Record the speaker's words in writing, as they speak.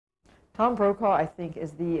Tom Brokaw, I think,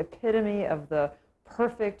 is the epitome of the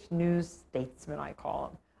perfect news statesman, I call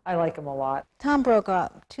him. I like him a lot. Tom Brokaw,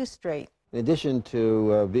 too straight. In addition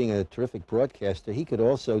to being a terrific broadcaster, he could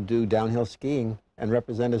also do downhill skiing and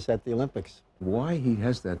represent us at the Olympics. Why he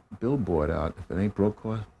has that billboard out, if it ain't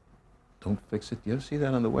Brokaw, don't fix it. You ever see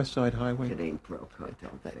that on the West Side Highway? It ain't Brokaw,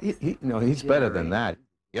 don't fix it. No, he's better than that.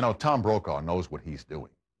 You know, Tom Brokaw knows what he's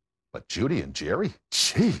doing. But Judy and Jerry?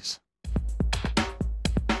 Jeez.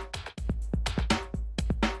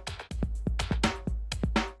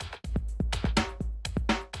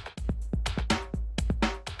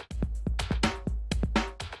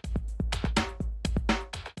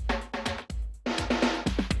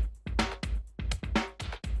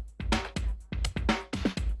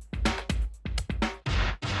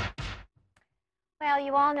 Well,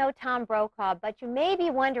 you all know Tom Brokaw, but you may be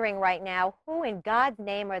wondering right now, who in God's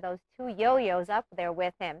name are those two yo-yos up there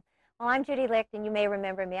with him? Well, I'm Judy Licht, and you may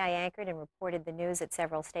remember me. I anchored and reported the news at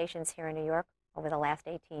several stations here in New York over the last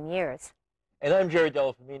 18 years. And I'm Jerry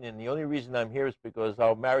Della Femina, and the only reason I'm here is because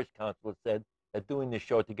our marriage counselor said that doing this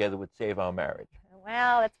show together would save our marriage.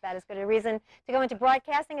 Well, that's about as good a reason to go into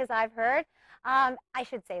broadcasting as I've heard. I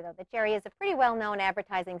should say, though, that Jerry is a pretty well-known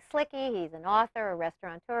advertising slickie. He's an author, a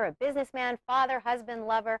restaurateur, a businessman, father, husband,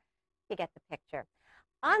 lover. You get the picture.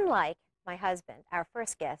 Unlike my husband, our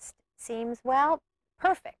first guest seems, well,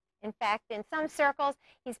 perfect. In fact, in some circles,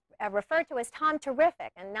 he's referred to as Tom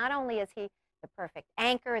Terrific. And not only is he the perfect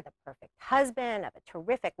anchor, the perfect husband of a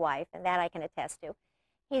terrific wife, and that I can attest to,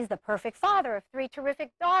 he's the perfect father of 3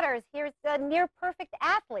 terrific daughters. Here's a near-perfect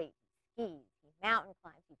athlete. He skis, he mountain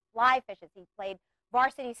climbs, he fly fishes, he played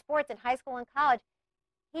varsity sports in high school and college.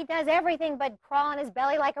 He does everything but crawl on his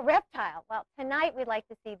belly like a reptile. Well, tonight we'd like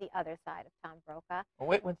to see the other side of Tom Brokaw. Oh,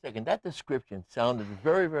 wait one second. That description sounded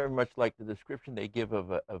very, very much like the description they give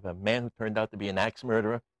of a man who turned out to be an axe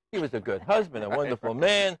murderer. He was a good husband, a wonderful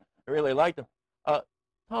man. I really liked him.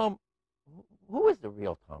 Tom, who is the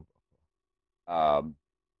real Tom Brokaw?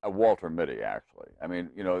 Walter Mitty, actually. I mean,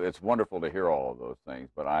 you know, it's wonderful to hear all of those things,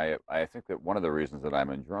 but I think that one of the reasons that I'm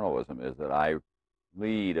in journalism is that I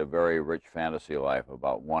lead a very rich fantasy life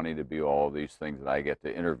about wanting to be all of these things that I get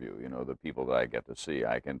to interview, you know, the people that I get to see.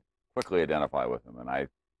 I can quickly identify with them, and I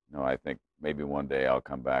think maybe one day I'll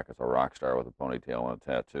come back as a rock star with a ponytail and a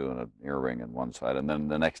tattoo and an earring on one side, and then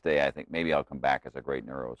the next day I think maybe I'll come back as a great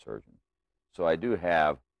neurosurgeon. So I do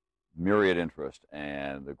have myriad interest,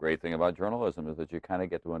 and the great thing about journalism is that you kind of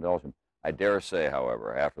get to indulge them. I dare say,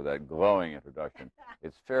 however, after that glowing introduction,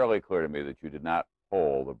 it's fairly clear to me that you did not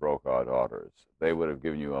poll the Brokaw daughters. They would have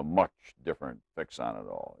given you a much different fix on it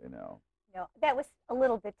all, you know. No, that was a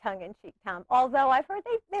little bit tongue-in-cheek, Tom, although I've heard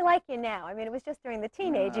they like you now. I mean, it was just during the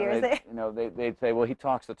teenage years. They'd say, well, he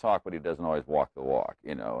talks the talk, but he doesn't always walk the walk,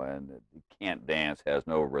 you know, and he can't dance, has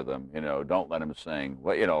no rhythm, you know, don't let him sing.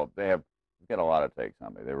 Well, you know, they get a lot of takes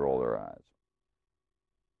on me. They roll their eyes.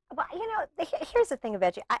 Well, you know, here's the thing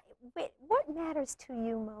about you. What matters to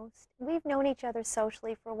you most? We've known each other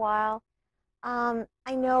socially for a while. I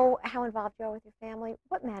know how involved you are with your family.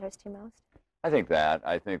 What matters to you most? I think that,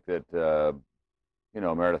 you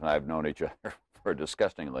know, Meredith and I have known each other for a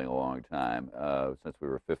disgustingly long time, since we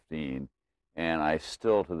were 15, and I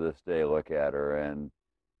still to this day look at her and,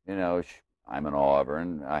 you know, I'm in awe of her,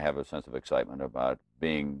 and I have a sense of excitement about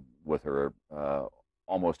being with her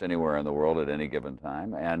almost anywhere in the world at any given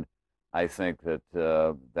time, and I think that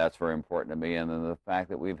that's very important to me, and then the fact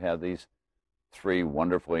that we've had these 3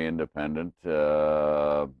 wonderfully independent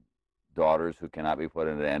daughters who cannot be put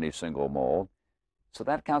into any single mold. So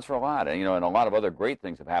that counts for a lot. And, you know, and a lot of other great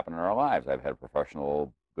things have happened in our lives. I've had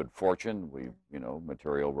professional good fortune. You know,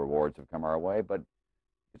 material rewards have come our way. But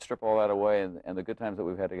you strip all that away and the good times that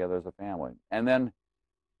we've had together as a family. And then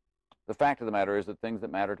the fact of the matter is that things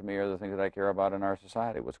that matter to me are the things that I care about in our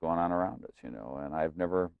society, what's going on around us, you know. And I've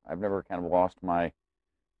never kind of lost my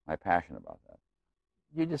passion about that.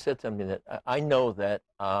 You just said something that I know that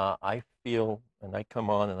I feel, and I come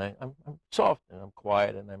on, and I'm soft, and I'm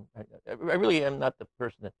quiet, and I really am not the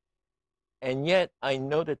person that, and yet I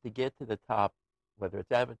know that to get to the top, whether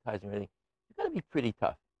it's advertising or anything, you've got to be pretty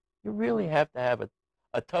tough. You really have to have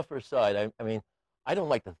a tougher side. I mean, I don't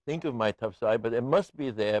like to think of my tough side, but it must be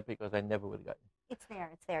there because I never would have gotten it.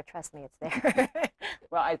 It's there, trust me, it's there.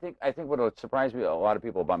 Well, I think what would surprise me, a lot of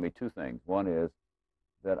people about me, 2 things. One is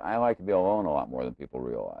that I like to be alone a lot more than people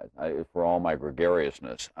realize. For all my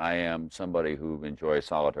gregariousness, I am somebody who enjoys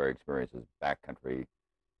solitary experiences, backcountry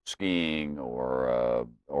skiing or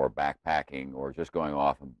backpacking or just going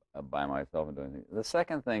off by myself and doing things. The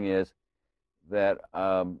second thing is that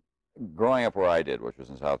growing up where I did, which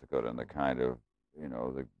was in South Dakota, in the kind of you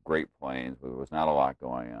know, the Great Plains, where there was not a lot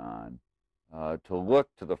going on, to look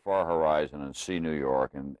to the far horizon and see New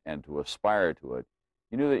York and to aspire to it,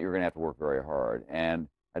 you knew that you were going to have to work very hard. And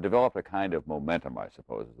I developed a kind of momentum, I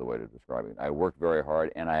suppose, is the way to describe it. I worked very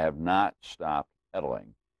hard, and I have not stopped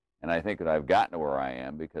pedaling. And I think that I've gotten to where I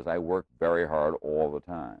am because I work very hard all the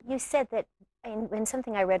time. You said that, in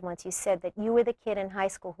something I read once, you said that you were the kid in high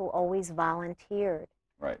school who always volunteered.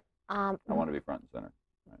 Right. I want to be front and center.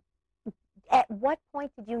 Right. At what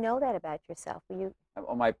point did you know that about yourself? Were you...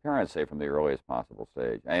 Well, my parents say from the earliest possible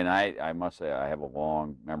stage. And I must say I have a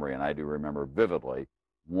long memory, and I do remember vividly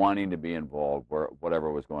wanting to be involved where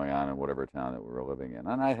whatever was going on in whatever town that we were living in.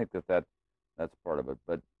 And I think that that's part of it.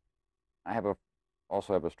 But I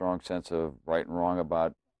also have a strong sense of right and wrong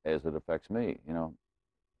about as it affects me. You know,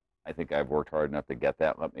 I think I've worked hard enough to get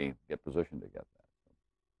that. Let me get positioned to get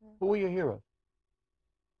that. Who were your heroes?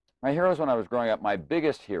 My heroes when I was growing up, my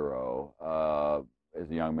biggest hero as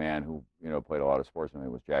a young man who, you know, played a lot of sports with me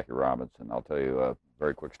was Jackie Robinson. I'll tell you a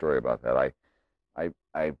very quick story about that.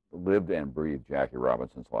 I lived and breathed Jackie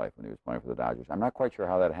Robinson's life when he was playing for the Dodgers. I'm not quite sure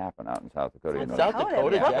how that happened out in South Dakota. In You know, South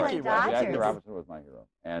Dakota, Jackie Jackie Robinson was my hero.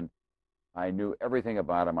 And I knew everything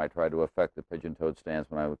about him. I tried to affect the pigeon-toed stance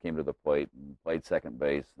when I came to the plate and played second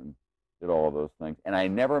base and did all of those things. And I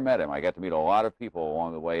never met him. I got to meet a lot of people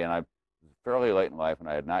along the way, and I was fairly late in life, and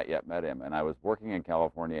I had not yet met him. And I was working in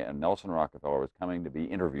California, and Nelson Rockefeller was coming to be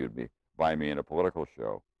interviewed by me in a political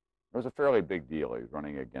show. It was a fairly big deal. He was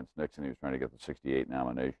running against Nixon. He was trying to get the '68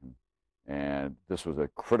 nomination. And this was a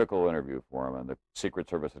critical interview for him. And the Secret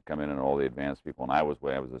Service had come in and all the advanced people. And I was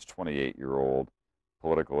this 28-year-old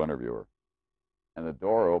political interviewer. And the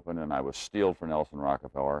door opened, and I was steeled for Nelson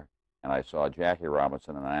Rockefeller. And I saw Jackie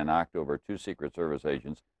Robinson, and I knocked over 2 Secret Service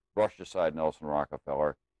agents, brushed aside Nelson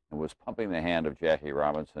Rockefeller, and was pumping the hand of Jackie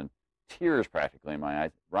Robinson, tears practically in my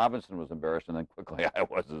eyes. Robinson was embarrassed, and then quickly I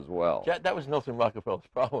was as well. That was Nelson Rockefeller's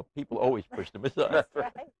problem. People always pushed him aside. That's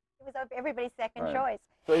right. It was everybody's second choice.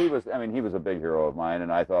 So he was a big hero of mine,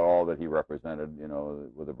 and I thought all that he represented, you know,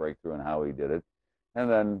 with a breakthrough and how he did it. And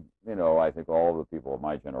then, you know, I think all the people of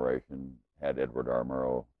my generation had Edward R.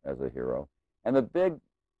 Murrow as a hero. And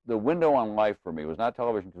the window on life for me was not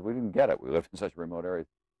television because we didn't get it. We lived in such remote areas.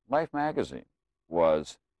 Life magazine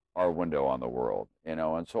was our window on the world, you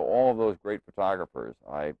know, and so all of those great photographers,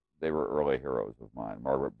 they were early heroes of mine.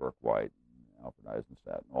 Margaret Burke White, Alfred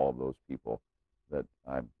Eisenstadt, and all of those people that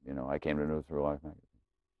I came to know through Life magazine.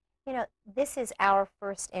 You know, this is our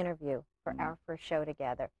first interview for our first show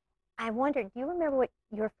together. I wondered, do you remember what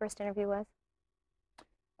your first interview was?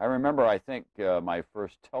 I remember, I think, my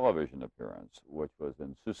first television appearance, which was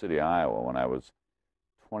in Sioux City, Iowa, when I was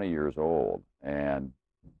 20 years old, and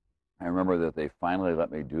I remember that they finally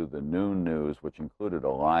let me do the noon news, which included a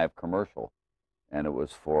live commercial, and it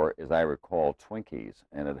was for, as I recall, Twinkies,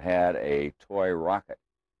 and it had a toy rocket,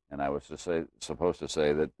 and I was supposed to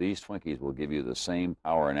say that these Twinkies will give you the same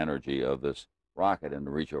power and energy of this rocket, and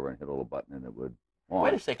to reach over and hit a little button, and it would launch.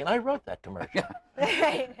 Wait a second, I wrote that commercial.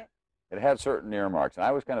 It had certain earmarks, and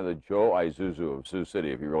I was kind of the Joe Isuzu of Sioux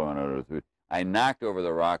City, if you really want to know the truth. I knocked over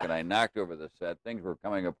the rocket, I knocked over the set, things were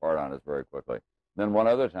coming apart on us very quickly. Then one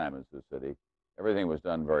other time in Sioux City, everything was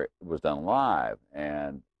done live,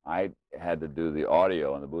 and I had to do the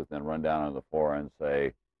audio in the booth, and then run down on the floor and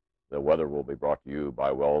say, "The weather will be brought to you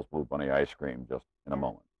by Wells Blue Bunny Ice Cream just in a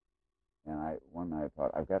moment." And one night I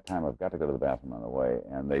thought, I've got time, I've got to go to the bathroom on the way.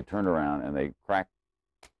 And they turned around and they cracked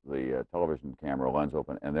the television camera lens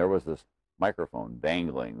open, and there was this microphone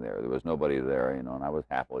dangling there. There was nobody there, you know, and I was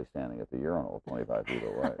happily standing at the urinal 25 feet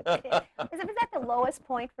away. Was that the lowest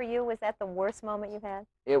point for you? Was that the worst moment you've had?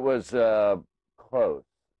 It was close.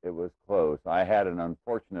 It was close. I had an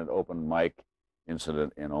unfortunate open mic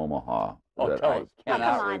incident in Omaha that I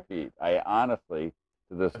cannot repeat. I honestly,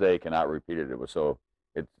 to this day, cannot repeat it. It was so.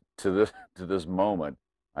 To this moment,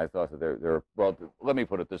 I thought that well, let me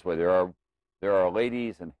put it this way: there are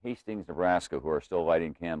ladies in Hastings, Nebraska, who are still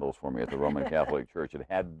lighting candles for me at the Roman Catholic Church. It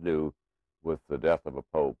had to do with the death of a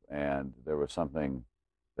pope, and there was something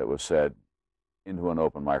that was said into an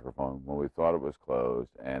open microphone when we thought it was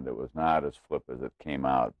closed, and it was not as flip as it came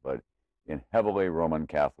out. But in heavily Roman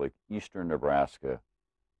Catholic Eastern Nebraska,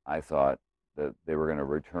 I thought that they were going to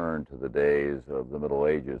return to the days of the Middle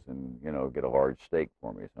Ages and, you know, get a large steak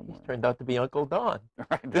for me somewhere. He's turned out to be Uncle Don.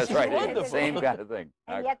 Right, that's right. It's the same kind of thing.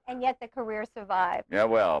 And yet the career survived. Yeah,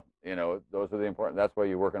 well, you know, those are the important. That's why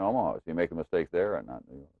you work in Omaha. So you make a mistake there and not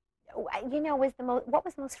New York. You know, what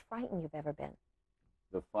was the most frightened you've ever been?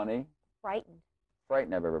 The funny? Frightened.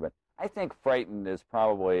 Frightened I've ever been. I think frightened is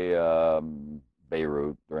probably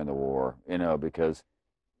Beirut during the war, you know, because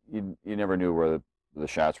you never knew where the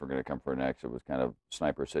shots were going to come for next. It was kind of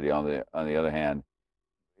Sniper City. On the other hand,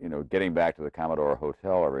 you know, getting back to the Commodore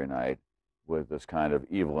Hotel every night with this kind of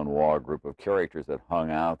Evelyn Waugh group of characters that hung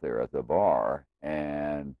out there at the bar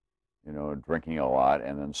and, you know, drinking a lot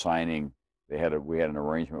and then signing. We had an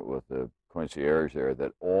arrangement with the concierge there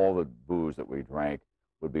that all the booze that we drank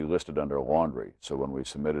would be listed under laundry. So when we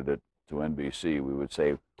submitted it to NBC, we would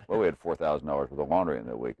say, well, we had $4,000 worth of laundry in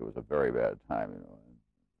that week. It was a very bad time, you know.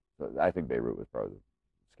 And so I think Beirut was probably the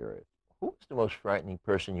scariest. Who was the most frightening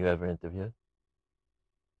person you ever interviewed?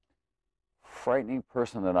 Frightening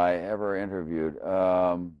person that I ever interviewed.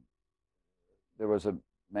 There was a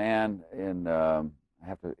man in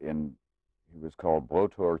he was called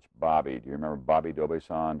Blowtorch Bobby. Do you remember Bobby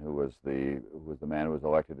Dobesan, who was the man who was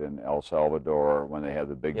elected in El Salvador when they had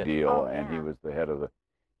the big deal, Oh, and yeah. he was the head of the.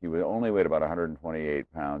 He would only weighed about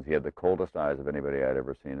 128 pounds. He had the coldest eyes of anybody I'd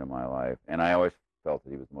ever seen in my life, and I always felt that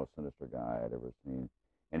he was the most sinister guy I'd ever seen.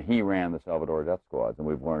 And he ran the Salvador death squads, and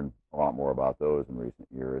we've learned a lot more about those in recent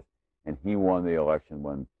years. And he won the election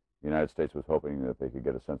when the United States was hoping that they could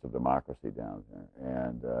get a sense of democracy down there.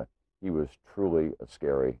 And he was truly a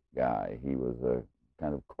scary guy. He was a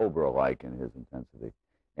kind of Cobra-like in his intensity.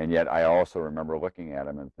 And yet I also remember looking at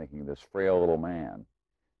him and thinking, this frail little man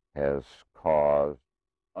has caused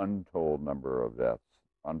untold number of deaths,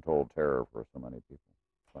 untold terror for so many people.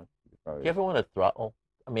 But Do you ever want to throttle?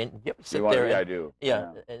 I mean, do you ever sit want there? yeah, and, I do.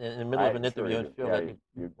 Yeah, in the middle of an interview and feel like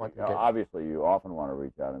you want to get... Obviously, you often want to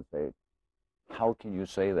reach out and say, how can you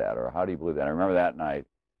say that, or how do you believe that? I remember that night,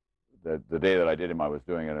 the day that I did him, I was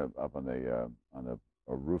doing it up on the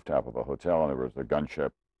rooftop of a hotel, and there was a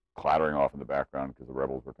gunship clattering off in the background because the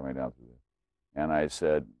rebels were coming down through there. And I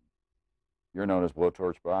said, you're known as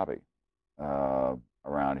Blowtorch Bobby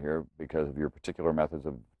around here because of your particular methods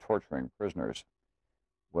of torturing prisoners.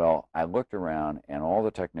 Well, I looked around, and all the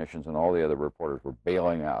technicians and all the other reporters were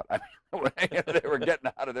bailing out. I mean, they were getting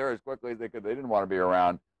out of there as quickly as they could. They didn't want to be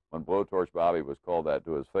around when Blowtorch Bobby was called that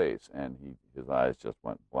to his face, and his eyes just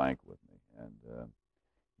went blank with me. And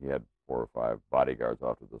he had 4 or 5 bodyguards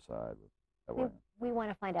off to the side. We want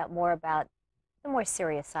to find out more about the more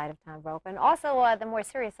serious side of Tom Brokaw, and also the more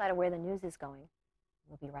serious side of where the news is going.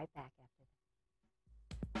 We'll be right back after this.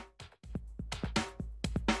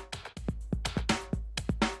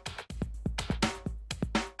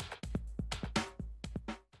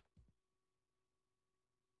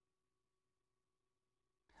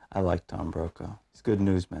 I like Tom Brokaw. He's a good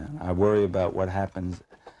newsman. I worry about what happens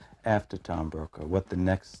after Tom Brokaw, what the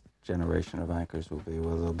next generation of anchors will be,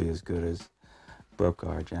 whether they'll be as good as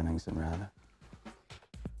Brokaw or Jennings and Rather.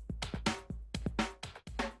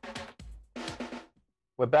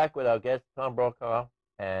 We're back with our guest, Tom Brokaw,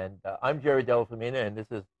 and I'm Jerry Della Femina, and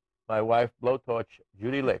this is my wife, Blowtorch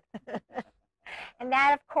Judy Licht. And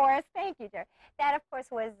that, of course, thank you, Jerry. That, of course,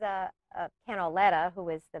 was Ken Auletta, who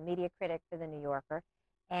was the media critic for The New Yorker.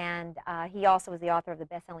 And he also was the author of the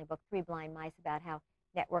best-selling book, 3 Blind Mice, about how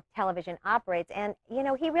network television operates. And, you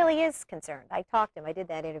know, he really is concerned. I talked to him. I did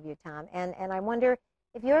that interview, Tom. And I wonder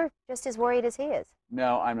if you're just as worried as he is.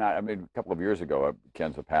 No, I'm not. I mean, a couple of years ago,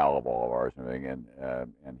 Ken's a pal of all of ours and everything,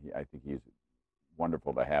 and I think he's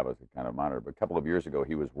wonderful to have as a kind of monitor. But a couple of years ago,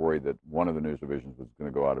 he was worried that one of the news divisions was going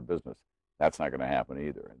to go out of business. That's not going to happen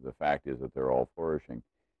either. The fact is that they're all flourishing.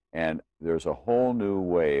 And there's a whole new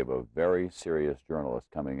wave of very serious journalists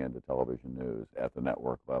coming into television news at the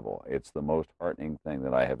network level. It's the most heartening thing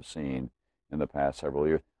that I have seen in the past several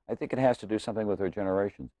years. I think it has to do something with their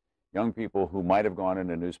generations. Young people who might have gone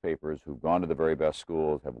into newspapers, who've gone to the very best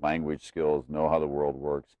schools, have language skills, know how the world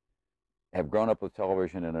works, have grown up with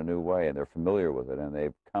television in a new way, and they're familiar with it, and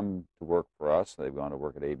they've come to work for us. They've gone to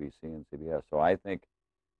work at ABC and CBS. So I think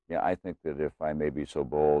that if I may be so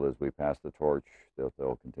bold as we pass the torch,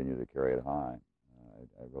 they'll continue to carry it high.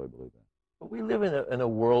 I really believe that. But we live in a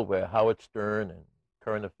world where Howard Stern and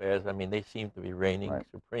current affairs, I mean, they seem to be reigning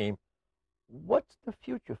supreme. What's the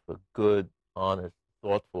future for good, honest,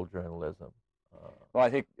 thoughtful journalism? Well, I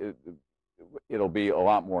think it'll be a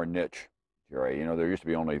lot more niche, Jerry. You know, there used to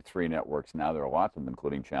be only 3 networks. Now there are lots of them,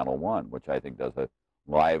 including Channel 1, which I think does a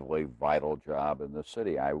lively, vital job in the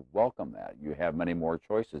city. I welcome that. You have many more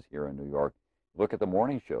choices here in New York. Look at the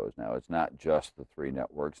morning shows now. It's not just the 3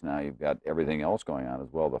 networks. Now you've got everything else going on as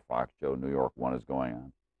well. The Fox show, New York 1 is going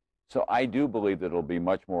on. So I do believe that it'll be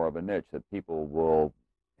much more of a niche, that people will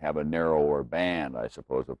have a narrower band, I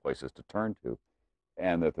suppose, of places to turn to,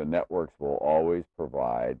 and that the networks will always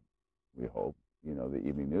provide, we hope, you know, the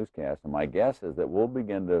evening newscast. And my guess is that we'll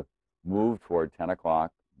begin to move toward 10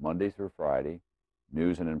 o'clock, Monday through Friday,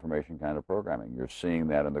 news and information kind of programming. You're seeing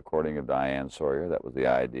that in The Courting of Diane Sawyer. That was the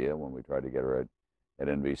idea when we tried to get her at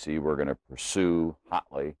NBC. We're going to pursue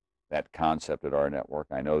hotly that concept at our network.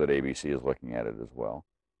 I know that ABC is looking at it as well.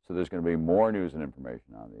 So there's going to be more news and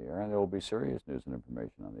information on the air, and there will be serious news and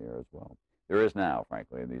information on the air as well. There is now,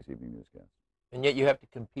 frankly, in these evening newscasts. And yet you have to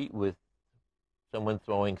compete with someone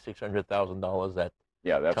throwing $600,000 at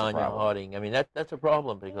that's Tanya Harding. I mean, that's a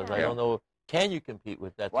problem because I don't know. Can you compete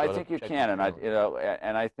with that? Well, I think you can, and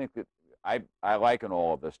I think that I liken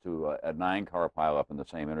all of this to a 9-car pileup in the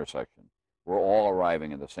same intersection. We're all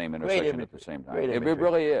arriving in the same intersection at the same time. It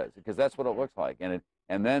really is, because that's what it looks like,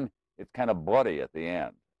 and then it's kind of bloody at the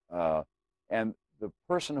end. And the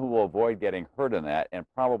person who will avoid getting hurt in that and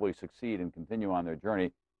probably succeed and continue on their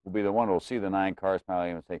journey will be the one who will see the 9 cars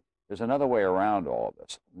piling and say, there's another way around all of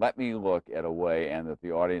this. Let me look at a way, and that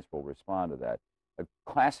the audience will respond to that. A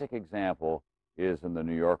classic example is in the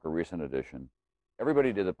New Yorker recent edition.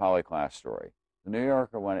 Everybody did the Polyclass story. The New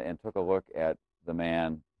Yorker went and took a look at the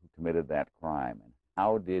man who committed that crime, and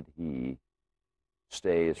how did he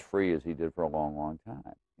stay as free as he did for a long, long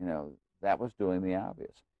time? You know, that was doing the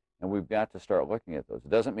obvious. And we've got to start looking at those.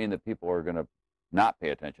 It doesn't mean that people are going to not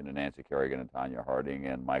pay attention to Nancy Kerrigan and Tanya Harding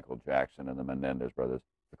and Michael Jackson and the Menendez brothers,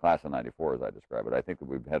 the class of '94, as I describe it. I think that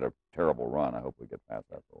we've had a terrible run. I hope we get past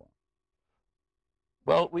that for a while.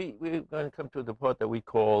 Well, we're going to come to the part that we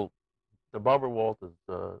call the Barbara Walters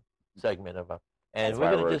segment of and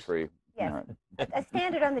we're going to just yes, a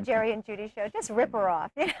standard on the Jerry and Judy Show. Just rip her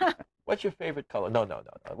off. You know? What's your favorite color? No.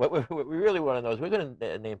 What we really want to know is we're going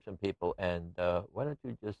to name some people, and why don't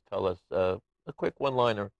you just tell us a quick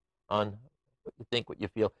one-liner on what you think, what you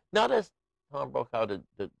feel, not as Tom Browkaw,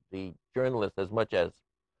 the journalist, as much as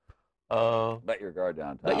let your guard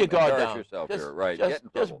down, Tom. Let your guard down. Yourself just, here. Right.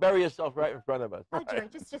 Just bury yourself right in front of us. Oh, Jerry,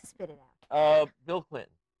 just spit it out. Bill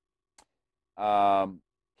Clinton.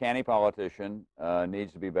 Canny politician,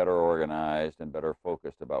 needs to be better organized and better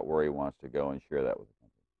focused about where he wants to go and share that with the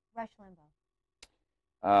country. Rush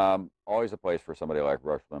Limbaugh. Always a place for somebody like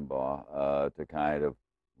Rush Limbaugh to kind of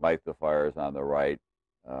light the fires on the right.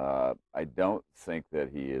 I don't think that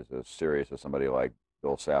he is as serious as somebody like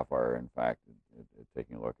Bill Sapphire, in fact,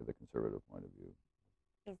 taking a look at the conservative point of view.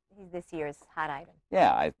 He's this year's hot item.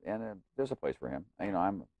 Yeah, there's a place for him. You know,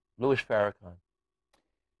 I'm Louis Farrakhan.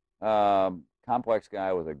 Complex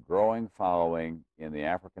guy with a growing following in the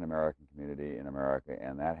African-American community in America,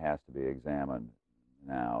 and that has to be examined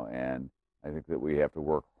now. And I think that we have to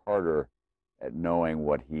work harder at knowing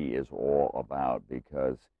what he is all about,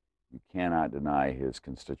 because you cannot deny his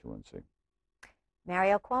constituency.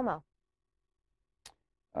 Mario Cuomo.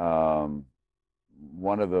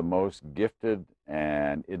 One of the most gifted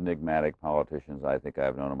and enigmatic politicians I think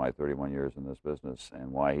I've known in my 31 years in this business,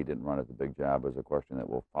 and why he didn't run at the big job is a question that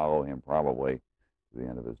will follow him probably to the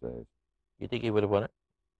end of his days. You think he would have won it?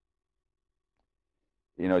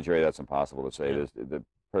 You know, Jerry, that's impossible to say. The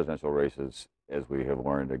presidential races, as we have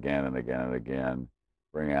learned again and again and again,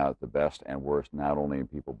 bring out the best and worst, not only in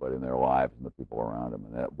people, but in their lives and the people around them.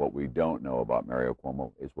 And that what we don't know about Mario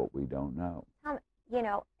Cuomo is what we don't know. You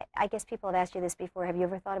know, I guess people have asked you this before. Have you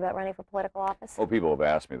ever thought about running for political office? Oh, people have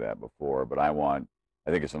asked me that before, but I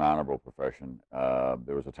think it's an honorable profession.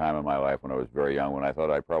 There was a time in my life when I was very young when I thought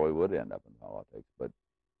I probably would end up in politics, but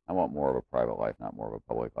I want more of a private life, not more of a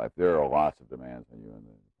public life. There are lots of demands on you in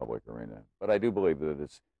the public arena, but I do believe that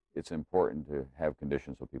it's important to have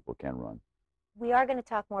conditions so people can run. We are going to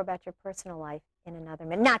talk more about your personal life in another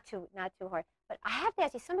minute. Not too hard. But I have to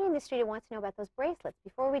ask you, somebody in the studio wants to know about those bracelets.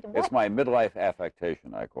 Before we do, it's my midlife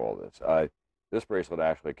affectation, I call this. This bracelet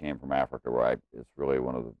actually came from Africa, where it's really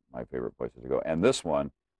one of my favorite places to go. And this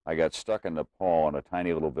one, I got stuck in Nepal in a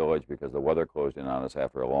tiny little village because the weather closed in on us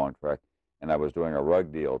after a long trek. And I was doing a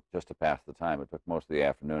rug deal just to pass the time. It took most of the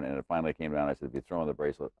afternoon, and it finally came down. I said, if you throw in the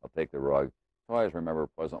bracelet, I'll take the rug. So I always remember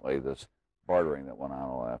pleasantly this bartering that went on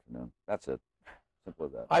all afternoon. That's it. Simple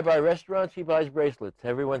as that. I buy restaurants, he buys bracelets.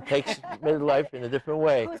 Everyone takes midlife in a different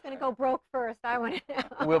way. Who's going to go broke first? I want to know.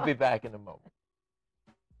 We'll be back in a moment.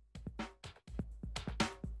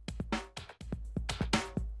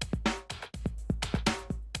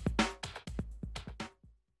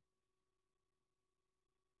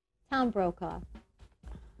 Tom Browkaw.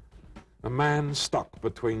 A man stuck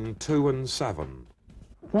between 2 and 7.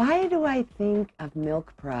 Why do I think of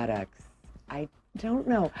milk products? I don't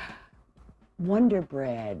know. Wonder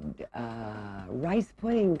Bread, rice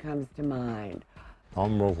pudding comes to mind.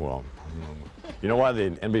 Tom Browkaw. You know why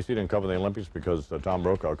the NBC didn't cover the Olympics? Because Tom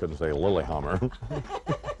Browkaw couldn't say Lillehammer.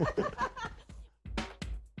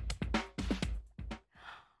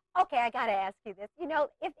 Okay, I got to ask you this. You know,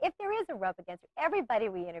 if there is a rub against you, everybody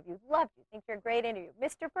we interviewed loved you, think you're a great interview,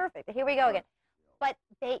 Mr. Perfect. Here we go again. but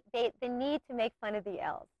they need to make fun of the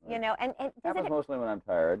L's, you know, and happens mostly when I'm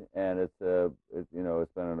tired, and it's you know,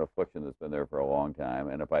 it's been an affliction that's been there for a long time,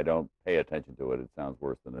 and if I don't pay attention to it, it sounds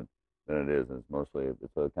worse than it is, and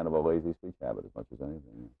it's a kind of a lazy speech habit as much as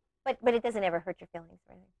anything. But it doesn't ever hurt your feelings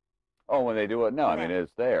or anything. Oh, when they do it, no. I mean,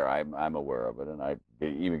 it's there. I'm aware of it, and I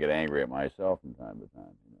even get angry at myself from time to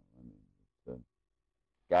time. You know, I mean,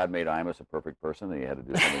 God made Imus a perfect person, and he had to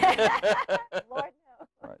do something. Lord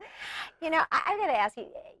no. Right. You know, I got to ask you.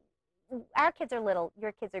 Our kids are little.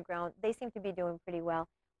 Your kids are grown. They seem to be doing pretty well.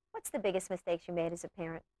 What's the biggest mistakes you made as a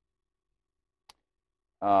parent?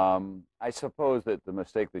 I suppose that the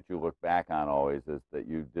mistake that you look back on always is that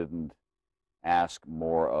you didn't ask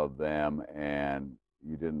more of them, and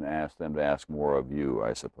you didn't ask them to ask more of you,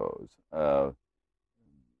 I suppose.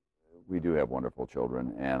 We do have wonderful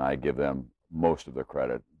children, and I give them most of the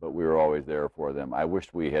credit, but we were always there for them. I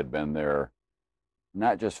wished we had been there,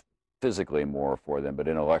 not just physically more for them, but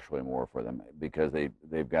intellectually more for them, because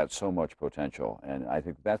they've got so much potential. And I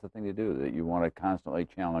think that's the thing to do, that you want to constantly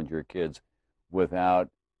challenge your kids without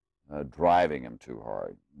driving them too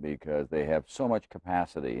hard, because they have so much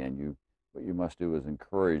capacity, and what you must do is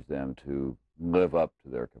encourage them to live up to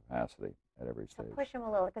their capacity at every stage. So push them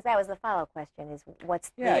a little, because that was the follow-up question, is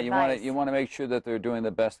what's the advice? You want to make sure that they're doing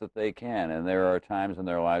the best that they can, and there are times in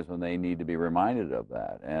their lives when they need to be reminded of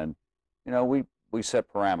that. And, you know, we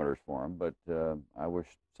set parameters for them, but I wish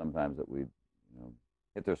sometimes that we'd, you know,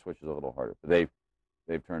 hit their switches a little harder. But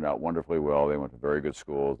they've turned out wonderfully well. They went to very good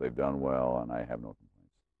schools. They've done well, and I have no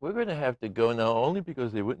complaints. We're going to have to go now, only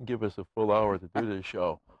because they wouldn't give us a full hour to do this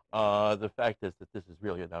show. The fact is that this is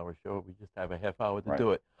really an hour show. We just have a half hour to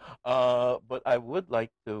do it. But I would like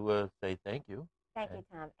to say thank you. Thank you,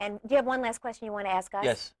 Tom. And do you have one last question you want to ask us?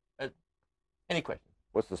 Yes. Any question?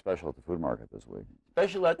 What's the special at the food market this week?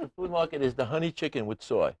 Special at the food market is the honey chicken with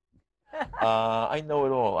soy. I know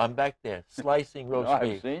it all. I'm back there slicing roast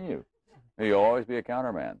beef. I've seen you. You'll always be a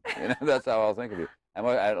counterman. You know, that's how I'll think of you. And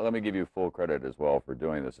let me give you full credit as well for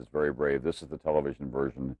doing this. It's very brave. This is the television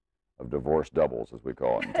version of divorce doubles, as we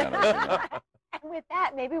call it in tennis. You know? And with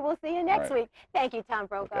that, maybe we'll see you next week. Thank you, Tom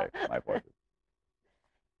Browkaw. Okay, my pleasure.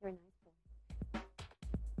 You're nice.